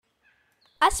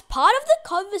As part of the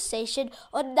conversation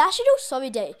on National Sorry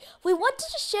Day, we wanted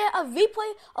to share a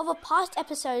replay of a past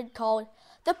episode called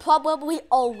The Problem We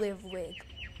All Live With.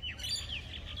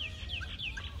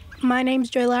 My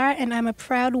name's Jolara and I'm a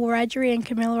proud Wiradjuri and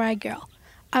Kamilaroi girl.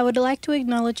 I would like to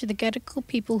acknowledge the Gadigal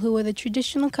people who are the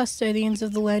traditional custodians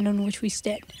of the land on which we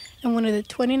stand, and one of the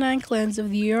 29 clans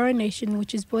of the Eora Nation,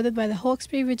 which is bordered by the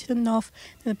Hawkesbury River to the north,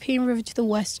 and the Peene River to the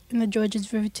west, and the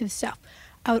Georges River to the south.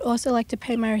 I would also like to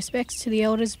pay my respects to the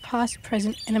elders past,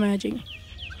 present and emerging.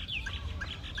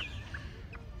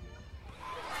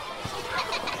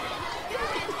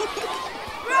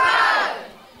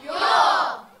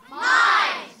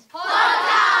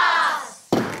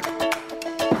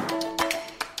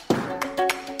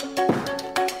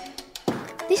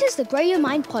 This is the Grow Your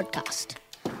Mind podcast,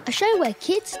 a show where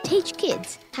kids teach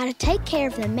kids how to take care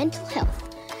of their mental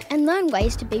health and learn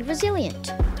ways to be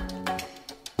resilient.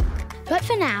 But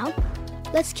for now,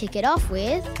 let's kick it off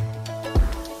with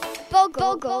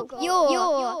Boggle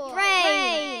Your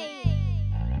Brain.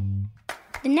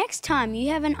 The next time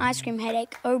you have an ice cream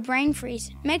headache or a brain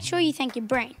freeze, make sure you thank your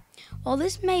brain. While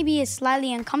this may be a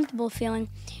slightly uncomfortable feeling,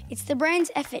 it's the brain's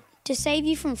effort to save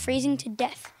you from freezing to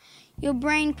death. Your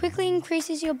brain quickly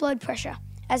increases your blood pressure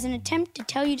as an attempt to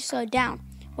tell you to slow down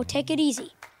or take it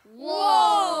easy.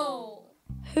 Whoa!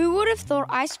 Who would have thought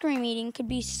ice cream eating could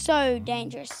be so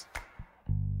dangerous?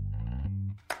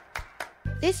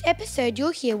 This episode, you'll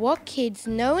hear what kids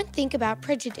know and think about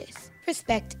prejudice,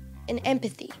 respect, and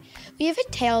empathy. We have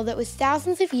a tale that was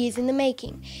thousands of years in the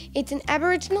making. It's an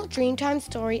Aboriginal Dreamtime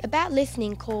story about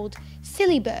listening called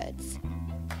Silly Birds.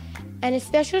 And a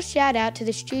special shout out to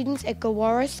the students at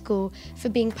Gawara School for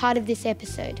being part of this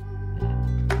episode.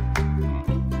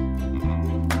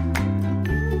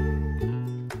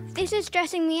 This is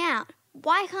stressing me out.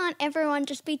 Why can't everyone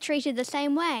just be treated the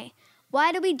same way?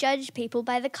 Why do we judge people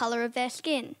by the colour of their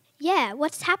skin? Yeah,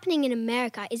 what's happening in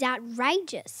America is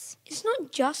outrageous. It's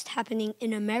not just happening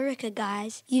in America,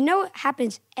 guys. You know it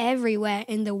happens everywhere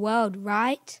in the world,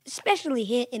 right? Especially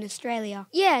here in Australia.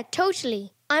 Yeah,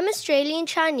 totally. I'm Australian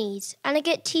Chinese and I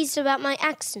get teased about my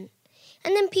accent.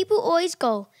 And then people always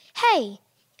go, hey,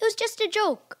 it was just a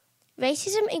joke.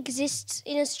 Racism exists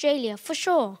in Australia for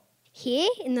sure. Here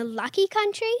in the lucky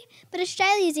country, but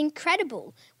Australia is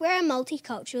incredible. We're a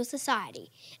multicultural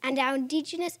society and our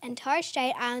Indigenous and Torres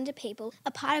Strait Islander people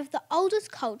are part of the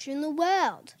oldest culture in the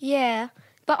world. Yeah,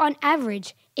 but on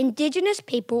average, Indigenous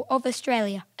people of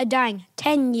Australia are dying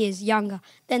 10 years younger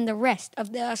than the rest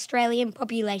of the Australian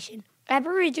population.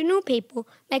 Aboriginal people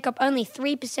make up only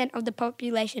 3% of the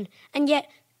population and yet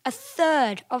a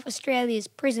third of Australia's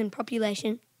prison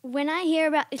population. When I hear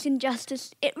about this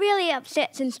injustice, it really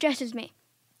upsets and stresses me.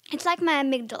 It's like my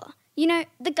amygdala. You know,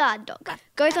 the guard dog.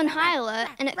 Goes on high alert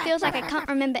and it feels like I can't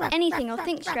remember anything or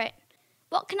think straight.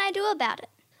 What can I do about it?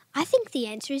 I think the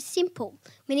answer is simple.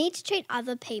 We need to treat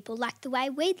other people like the way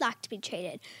we'd like to be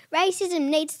treated. Racism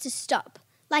needs to stop,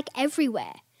 like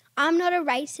everywhere. I'm not a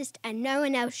racist and no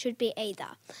one else should be either.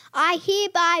 I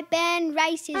hereby ban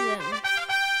racism.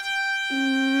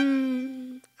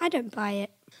 I don't buy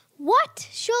it. What?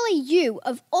 Surely you,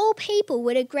 of all people,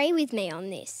 would agree with me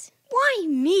on this. Why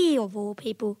me, of all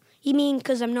people? You mean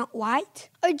because I'm not white?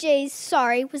 Oh, geez,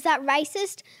 sorry. Was that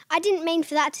racist? I didn't mean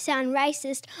for that to sound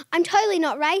racist. I'm totally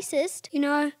not racist. You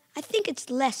know, I think it's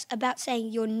less about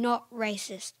saying you're not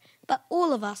racist, but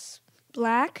all of us,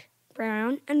 black,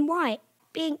 brown and white,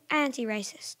 being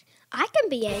anti-racist. I can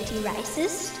be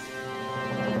anti-racist.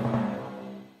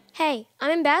 Hey, I'm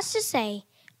embarrassed to say,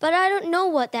 but I don't know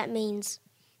what that means.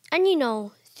 And you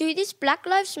know, through this Black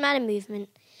Lives Matter movement,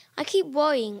 I keep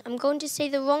worrying I'm going to say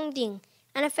the wrong thing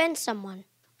and offend someone.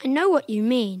 I know what you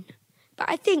mean, but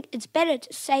I think it's better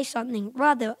to say something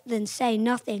rather than say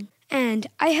nothing. And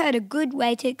I heard a good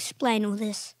way to explain all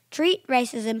this. Treat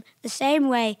racism the same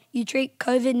way you treat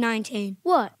COVID-19.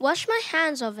 What? Wash my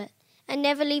hands of it and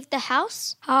never leave the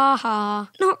house? Ha ha,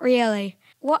 not really.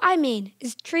 What I mean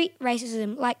is treat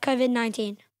racism like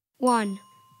COVID-19. 1.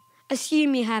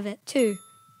 Assume you have it. 2.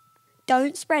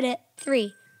 Don't spread it.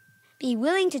 3. Be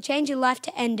willing to change your life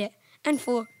to end it. And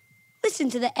 4. Listen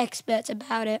to the experts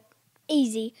about it.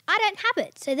 Easy. I don't have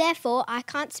it, so therefore I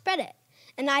can't spread it.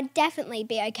 And I'd definitely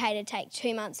be okay to take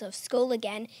 2 months off school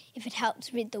again if it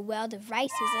helps rid the world of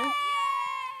racism.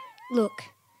 Look,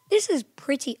 this is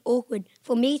pretty awkward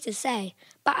for me to say,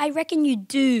 but I reckon you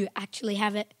do actually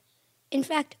have it. In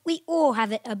fact, we all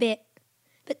have it a bit.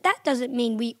 But that doesn't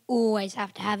mean we always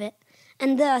have to have it.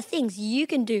 And there are things you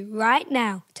can do right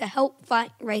now to help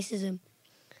fight racism.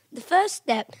 The first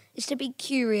step is to be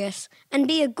curious and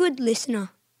be a good listener.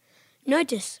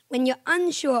 Notice when you're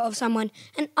unsure of someone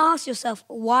and ask yourself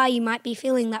why you might be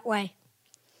feeling that way.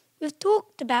 We've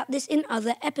talked about this in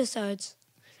other episodes.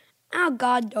 Our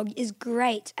guard dog is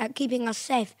great at keeping us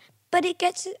safe, but it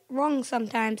gets it wrong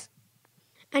sometimes.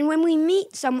 And when we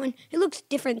meet someone who looks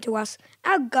different to us,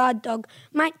 our guard dog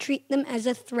might treat them as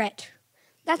a threat.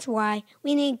 That's why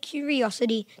we need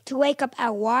curiosity to wake up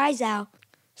our wise owl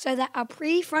so that our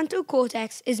prefrontal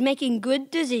cortex is making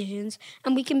good decisions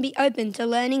and we can be open to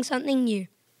learning something new.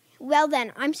 Well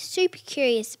then, I'm super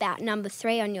curious about number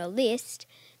 3 on your list.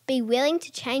 Be willing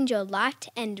to change your life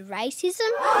to end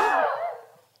racism?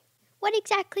 What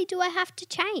exactly do I have to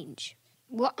change?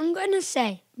 What I'm going to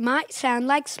say might sound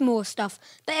like small stuff,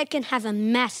 but it can have a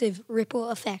massive ripple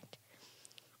effect.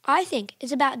 I think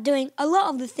it's about doing a lot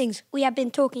of the things we have been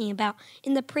talking about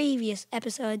in the previous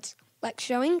episodes, like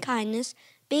showing kindness,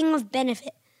 being of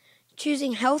benefit,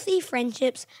 choosing healthy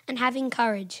friendships, and having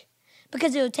courage.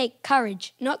 Because it will take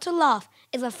courage not to laugh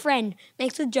if a friend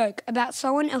makes a joke about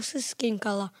someone else's skin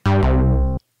colour.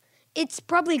 It's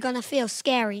probably going to feel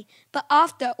scary, but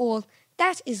after all,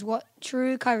 that is what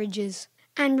true courage is.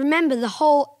 And remember the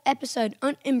whole episode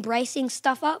on embracing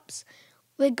stuff-ups?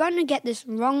 We're going to get this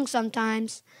wrong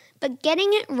sometimes, but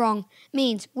getting it wrong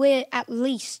means we're at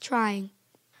least trying.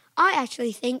 I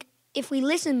actually think if we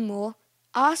listen more,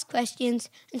 ask questions,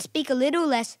 and speak a little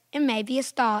less, it may be a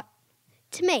start.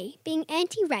 To me, being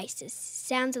anti-racist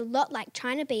sounds a lot like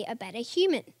trying to be a better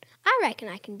human. I reckon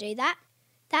I can do that.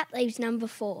 That leaves number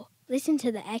 4. Listen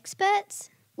to the experts.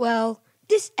 Well,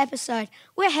 this episode,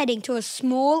 we're heading to a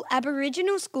small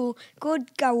Aboriginal school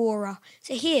called Gawara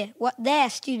to hear what their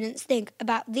students think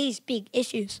about these big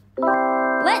issues.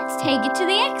 Let's take it to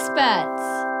the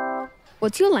experts.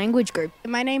 What's your language group?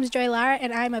 My name is Joy Lara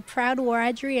and I'm a proud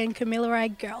Wiradjuri and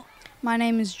Kamilaroi girl. My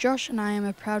name is Josh and I am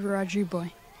a proud Wiradjuri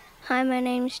boy. Hi, my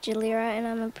name's Jalira and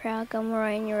I'm a proud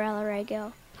Gumwarai and Uralarai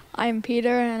girl. I'm Peter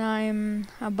and I'm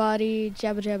a Badi,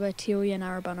 Jabba Jabba, Tiwi and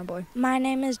Arabana boy. My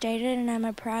name is Jaden and I'm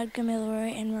a proud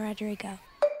Kamilaroi and Wiradjuri girl.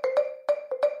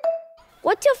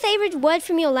 What's your favourite word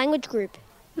from your language group?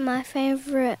 My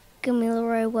favourite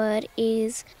Kamilaroi word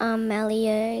is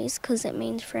Maliers because it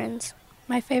means friends.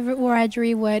 My favourite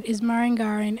Wiradjuri word is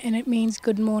Marangaran and it means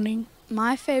good morning.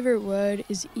 My favourite word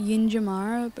is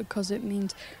Yinjamara because it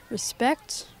means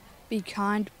respect, be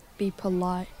kind, be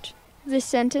polite. This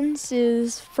sentence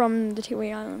is from the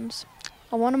Tiwi Islands.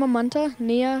 Awanamamunta,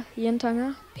 Nia,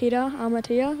 Yintanga, Pita,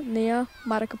 Amatia, Nia,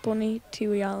 Marakapuni,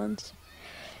 Tiwi Islands.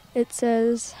 It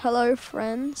says, hello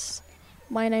friends,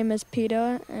 my name is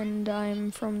Peter and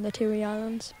I'm from the Tiwi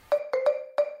Islands.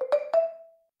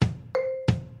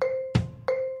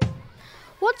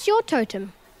 What's your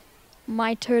totem?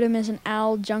 My totem is an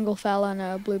owl, jungle fowl and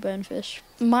a blue burnfish.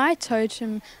 My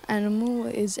totem animal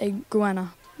is a goanna.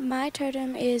 My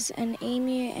totem is an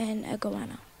emu and a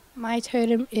goanna. My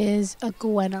totem is a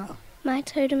goanna. My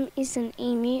totem is an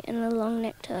emu and a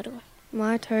long-necked turtle.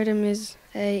 My totem is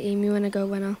a emu and a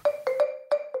goanna.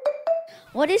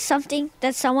 What is something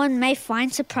that someone may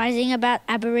find surprising about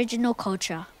Aboriginal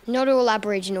culture? Not all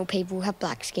Aboriginal people have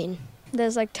black skin.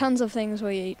 There's like tons of things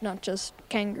we eat, not just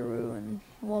kangaroo and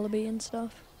wallaby and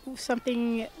stuff.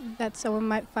 Something that someone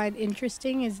might find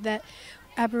interesting is that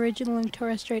Aboriginal and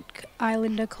Torres Strait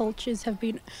Islander cultures have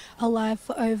been alive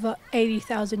for over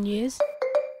 80,000 years.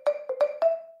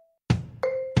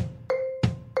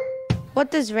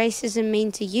 What does racism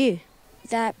mean to you?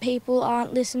 That people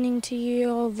aren't listening to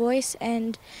your voice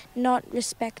and not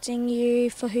respecting you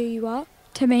for who you are.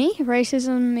 To me,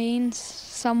 racism means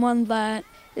someone that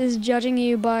is judging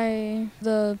you by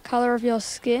the colour of your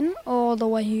skin or the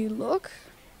way you look.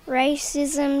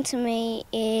 Racism to me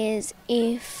is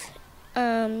if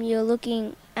you're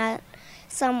looking at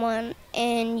someone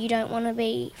and you don't want to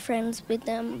be friends with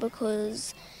them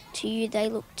because to you they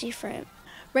look different.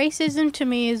 Racism to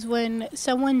me is when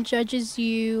someone judges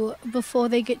you before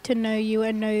they get to know you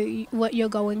and know what you're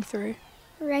going through.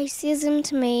 Racism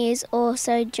to me is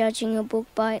also judging a book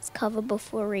by its cover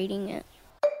before reading it.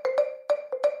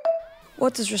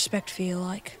 What does respect feel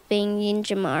like? Being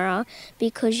Yinjamara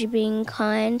because you're being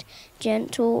kind,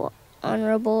 gentle,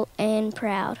 honourable and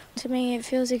proud. To me it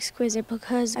feels exquisite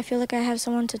because I feel like I have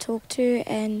someone to talk to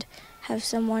and have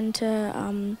someone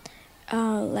to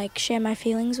share my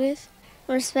feelings with.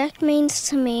 Respect means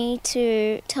to me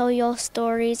to tell your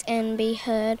stories and be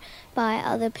heard by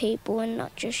other people and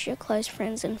not just your close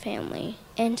friends and family,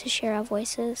 and to share our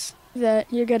voices.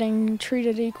 That you're getting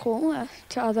treated equal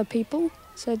to other people,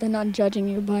 so they're not judging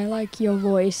you by like your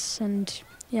voice and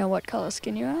what colour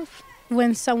skin you have.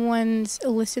 When someone's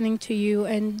listening to you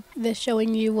and they're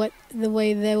showing you the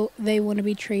way they want to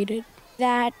be treated.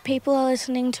 that people are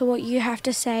listening to what you have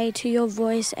to say, to your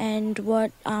voice, and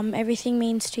what everything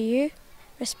means to you.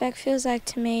 Respect feels like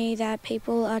to me that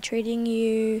people are treating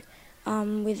you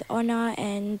with honour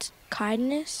and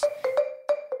kindness.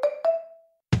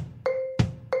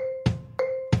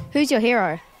 Who's your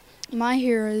hero? My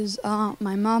heroes are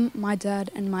my mum, my dad,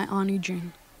 and my auntie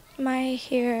June. My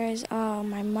heroes are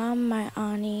my mum, my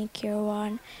auntie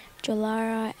Kirawan,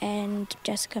 Jolara, and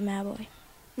Jessica Malboy.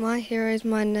 My heroes,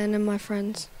 my nan and my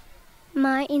friends.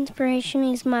 My inspiration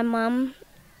is my mum,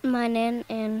 my nan,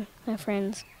 and my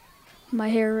friends. My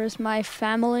hero is my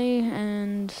family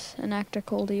and an actor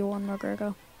called Ewan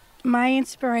McGregor. My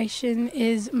inspiration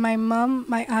is my mum,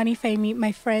 my auntie Fami,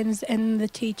 my friends, and the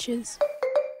teachers.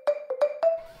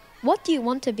 What do you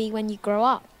want to be when you grow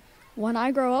up? When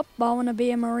I grow up, I want to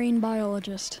be a marine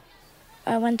biologist.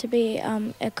 I want to be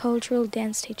a cultural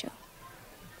dance teacher.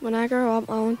 When I grow up,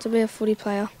 I want to be a footy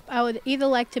player. I would either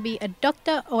like to be a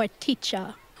doctor or a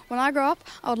teacher. When I grow up,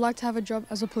 I would like to have a job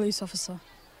as a police officer.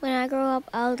 When I grow up,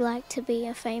 I would like to be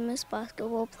a famous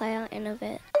basketball player and a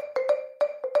vet.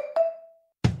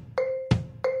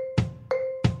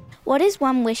 What is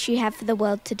one wish you have for the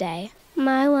world today?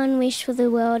 My one wish for the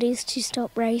world is to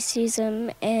stop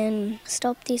racism and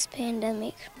stop this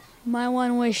pandemic. My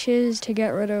one wish is to get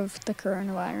rid of the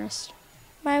coronavirus.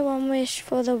 My one wish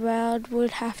for the world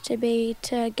would have to be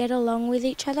to get along with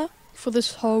each other. For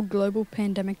this whole global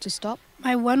pandemic to stop.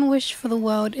 My one wish for the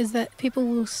world is that people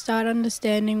will start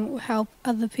understanding how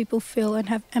other people feel and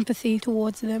have empathy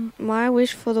towards them. My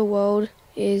wish for the world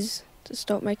is to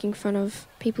stop making fun of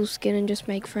people's skin and just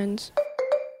make friends.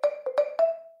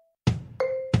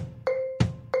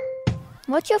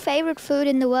 What's your favourite food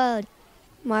in the world?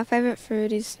 My favourite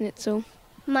food is schnitzel.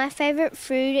 My favourite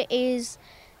food is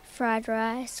fried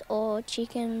rice or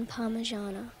chicken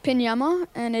parmigiana. Pinyama,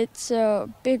 and it's a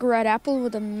big red apple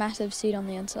with a massive seed on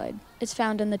the inside. It's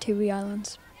found in the Tiwi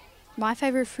Islands. My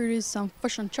favourite food is some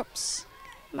fish and chips.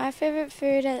 My favourite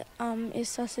food is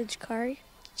sausage curry,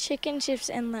 chicken chips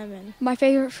and lemon. My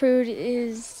favourite food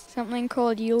is something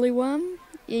called yuli worm.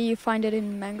 You find it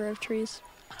in mangrove trees.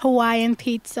 Hawaiian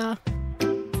pizza.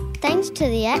 Thanks to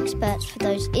the experts for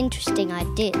those interesting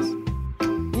ideas.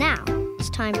 Now it's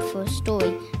time for a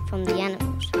story from the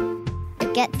animals.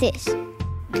 But get this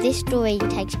story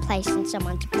takes place in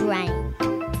someone's brain.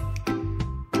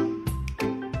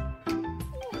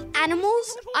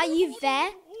 Animals, are you there?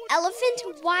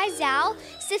 Elephant, wise owl,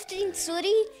 sifting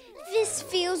sooty? This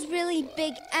feels really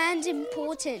big and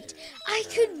important. I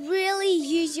could really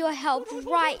use your help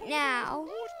right now.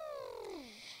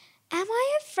 Am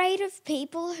I afraid of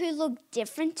people who look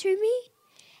different to me?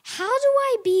 How do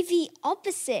I be the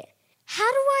opposite?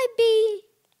 How do I be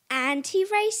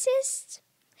anti-racist?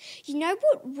 You know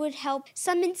what would help?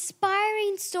 Some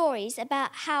inspiring stories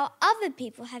about how other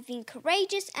people have been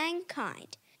courageous and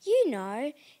kind. You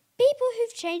know, people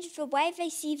who've changed the way they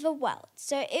see the world,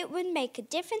 so it would make a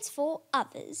difference for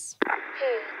others.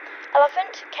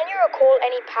 Elephant, can you recall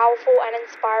any powerful and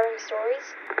inspiring stories?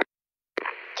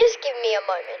 Just give me a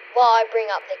moment while I bring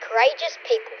up the Courageous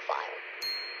People file.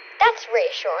 That's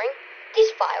reassuring. This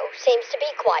file seems to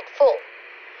be quite full.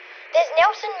 There's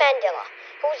Nelson Mandela,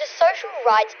 who was a social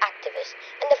rights activist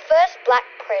and the first black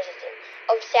president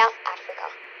of South Africa.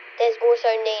 There's also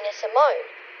Nina Simone,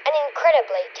 an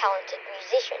incredibly talented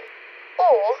musician.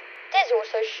 Or there's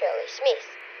also Shirley Smith,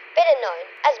 better known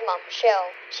as Mum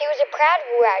Shell. She was a proud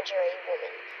Wiradjuri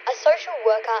woman, a social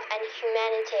worker and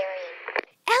humanitarian.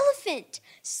 Elephant,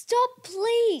 stop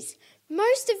please.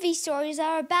 Most of these stories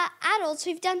are about adults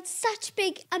who've done such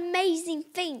big, amazing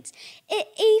things. It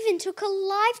even took a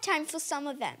lifetime for some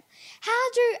of them.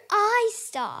 How do I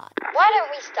start? Why don't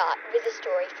we start with a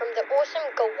story from the awesome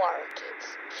Gawara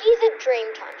kids. Here's a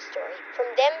Dreamtime story from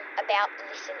them about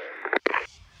listening.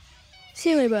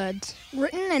 Silly Birds,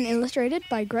 written and illustrated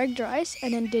by Greg Dryce,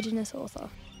 an Indigenous author.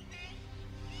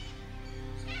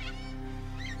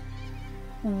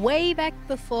 Way back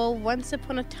before Once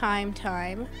Upon a Time,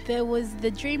 there was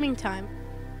the Dreaming Time.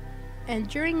 And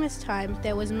during this time,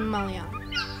 there was Mullian.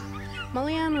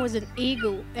 Mullian was an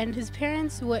eagle, and his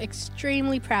parents were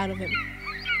extremely proud of him.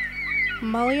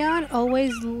 Mullian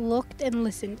always looked and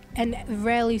listened, and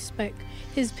rarely spoke.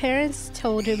 His parents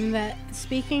told him that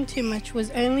speaking too much was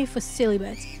only for silly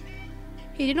birds.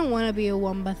 He didn't want to be a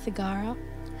Wamba Thagara.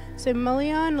 So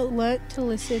Mullian learnt to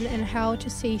listen and how to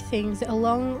see things a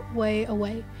long way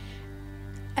away.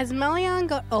 As Mullian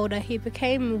got older, he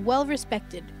became well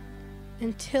respected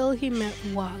until he met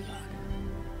Waga.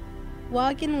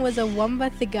 Wagon was a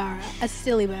Womba-Thagara, a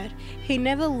silly bird. He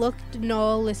never looked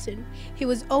nor listened. He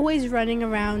was always running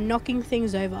around, knocking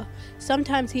things over.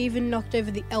 Sometimes he even knocked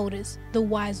over the elders, the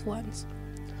wise ones.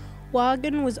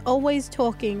 Wagon was always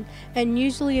talking, and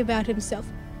usually about himself.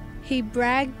 He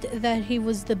bragged that he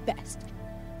was the best.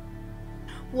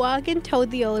 Wagon told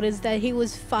the elders that he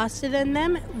was faster than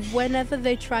them whenever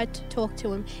they tried to talk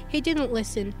to him. He didn't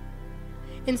listen.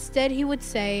 Instead, he would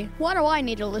say, "Why do I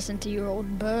need to listen to you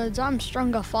old birds? I'm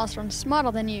stronger, faster, and smarter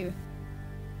than you."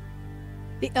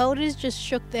 The elders just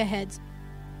shook their heads.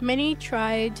 Many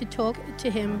tried to talk to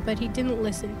him, but he didn't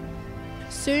listen.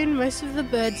 Soon, most of the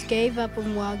birds gave up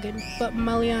on Wagon, but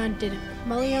Mullion didn't.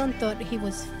 Mullion thought he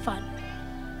was fun.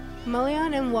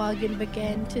 Mullion and Wagon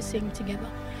began to sing together.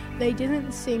 They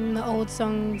didn't sing the old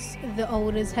songs the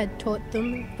elders had taught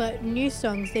them, but new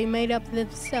songs they made up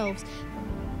themselves.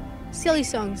 Silly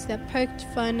songs that poked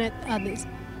fun at others.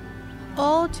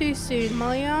 All too soon,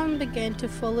 Mullion began to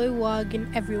follow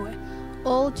Wagon everywhere.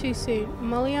 All too soon,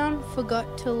 Mullion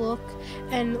forgot to look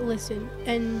and listen,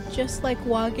 and just like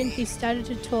Wagon, he started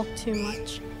to talk too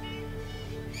much.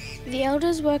 The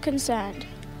elders were concerned.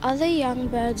 Other young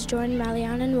birds joined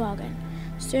Mullion and Wagon.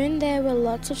 Soon there were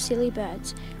lots of silly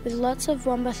birds, with lots of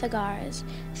Womba-Thagaras.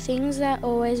 Things that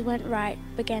always went right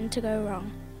began to go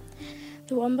wrong.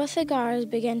 The Womba-Thagaras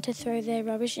began to throw their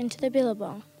rubbish into the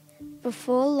billabong.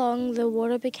 Before long, the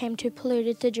water became too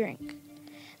polluted to drink.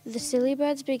 The silly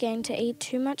birds began to eat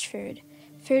too much food.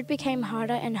 Food became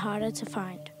harder and harder to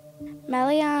find.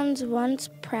 Mullion's once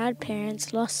proud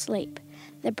parents lost sleep.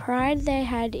 The pride they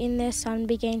had in their son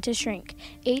began to shrink,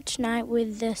 each night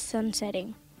with the sun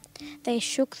setting. They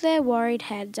shook their worried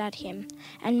heads at him,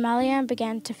 and Mullion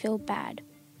began to feel bad.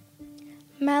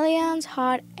 Mullion's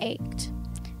heart ached.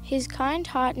 His kind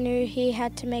heart knew he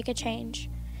had to make a change.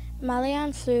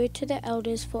 Mullion flew to the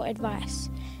elders for advice,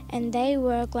 and they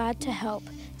were glad to help.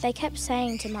 They kept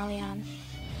saying to Mullion,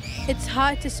 "It's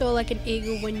hard to soar like an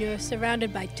eagle when you're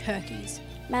surrounded by turkeys."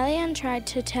 Mullion tried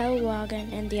to tell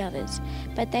Wagon and the others,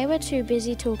 but they were too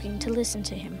busy talking to listen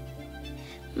to him.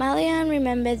 Mullion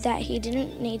remembered that he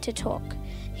didn't need to talk.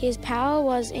 His power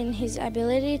was in his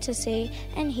ability to see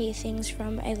and hear things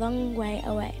from a long way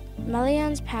away.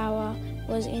 Mullion's power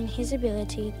was in his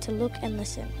ability to look and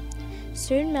listen.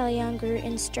 Soon Mullion grew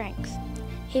in strength.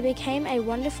 He became a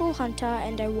wonderful hunter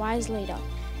and a wise leader.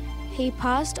 He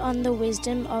passed on the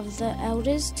wisdom of the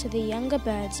elders to the younger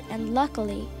birds, and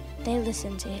luckily, they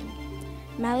listened to him.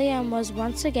 Mullion was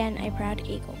once again a proud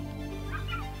eagle.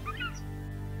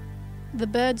 The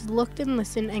birds looked and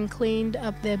listened and cleaned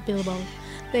up their billabong.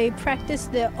 They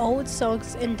practiced their old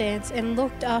songs and dance and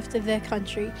looked after their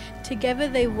country. Together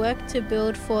they worked to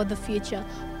build for the future.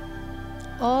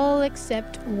 All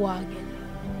except Wagon.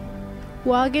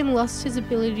 Wagon lost his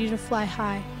ability to fly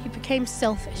high. He became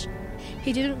selfish.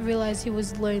 He didn't realize he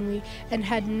was lonely and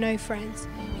had no friends.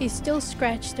 He still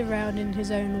scratched around in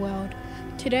his own world.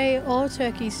 Today, all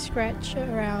turkeys scratch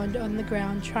around on the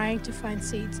ground trying to find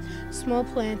seeds, small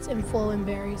plants, and fallen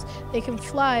berries. They can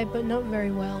fly, but not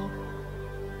very well.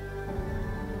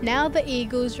 Now the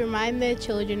eagles remind their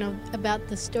children about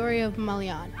the story of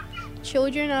Mullion.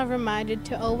 Children are reminded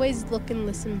to always look and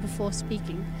listen before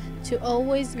speaking, to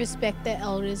always respect their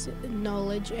elders'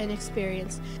 knowledge and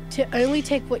experience, to only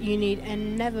take what you need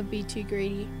and never be too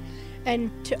greedy, and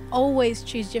to always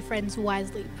choose your friends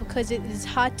wisely, because it is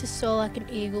hard to soar like an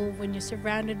eagle when you're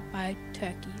surrounded by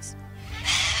turkeys.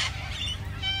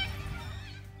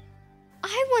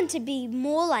 I want to be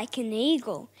more like an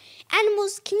eagle.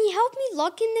 Animals, can you help me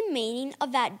lock in the meaning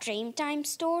of that Dreamtime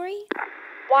story?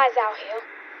 Wise Owl here.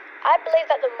 I believe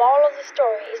that the moral of the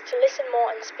story is to listen more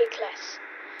and speak less.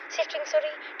 Sifting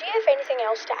Sooty, do you have anything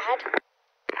else to add?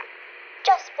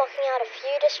 Just blocking out a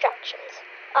few distractions.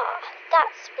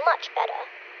 That's much better.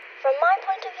 From my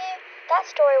point of view, that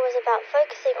story was about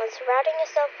focusing on surrounding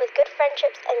yourself with good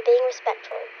friendships and being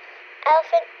respectful.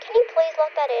 Elephant, can you please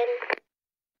lock that in?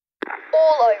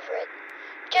 All over it.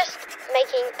 Just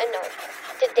making a note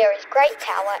that there is great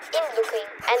power in looking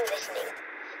and listening.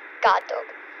 Guard Dog,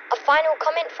 a final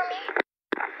comment from you?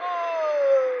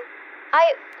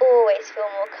 I always feel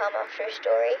more calm after a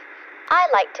story.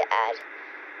 I like to add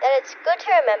that it's good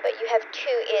to remember you have 2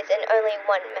 ears and only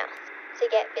 1 mouth. So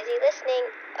get busy listening.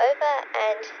 Over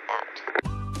and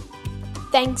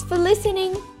out. Thanks for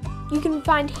listening. You can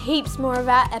find heaps more of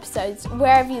our episodes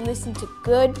wherever you listen to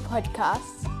good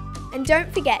podcasts. And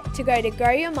don't forget to go to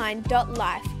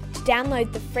growyourmind.life to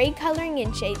download the free colouring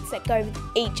in sheets that go with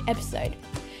each episode.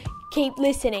 Keep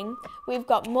listening. We've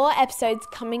got more episodes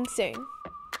coming soon.